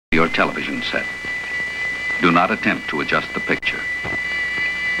your television set. Do not attempt to adjust the picture.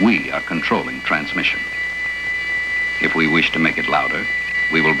 We are controlling transmission. If we wish to make it louder,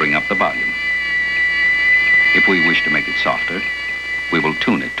 we will bring up the volume. If we wish to make it softer, we will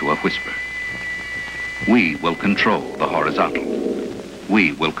tune it to a whisper. We will control the horizontal.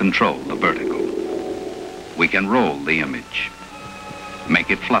 We will control the vertical. We can roll the image,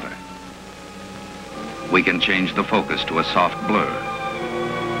 make it flutter. We can change the focus to a soft blur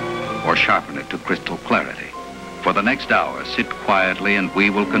or sharpen it to crystal clarity. For the next hour, sit quietly and we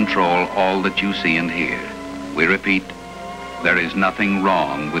will control all that you see and hear. We repeat, there is nothing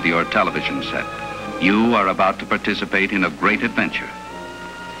wrong with your television set. You are about to participate in a great adventure.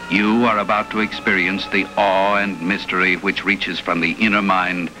 You are about to experience the awe and mystery which reaches from the inner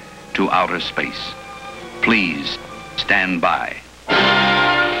mind to outer space. Please stand by.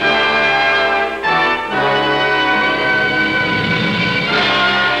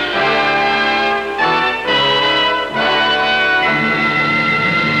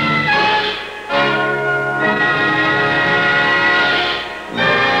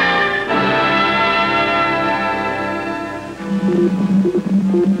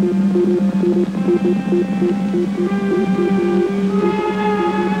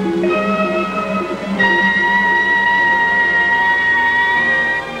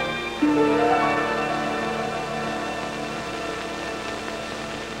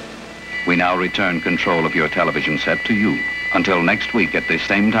 We now return control of your television set to you. Until next week at this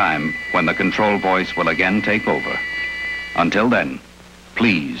same time, when the control voice will again take over. Until then,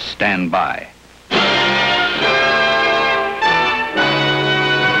 please stand by.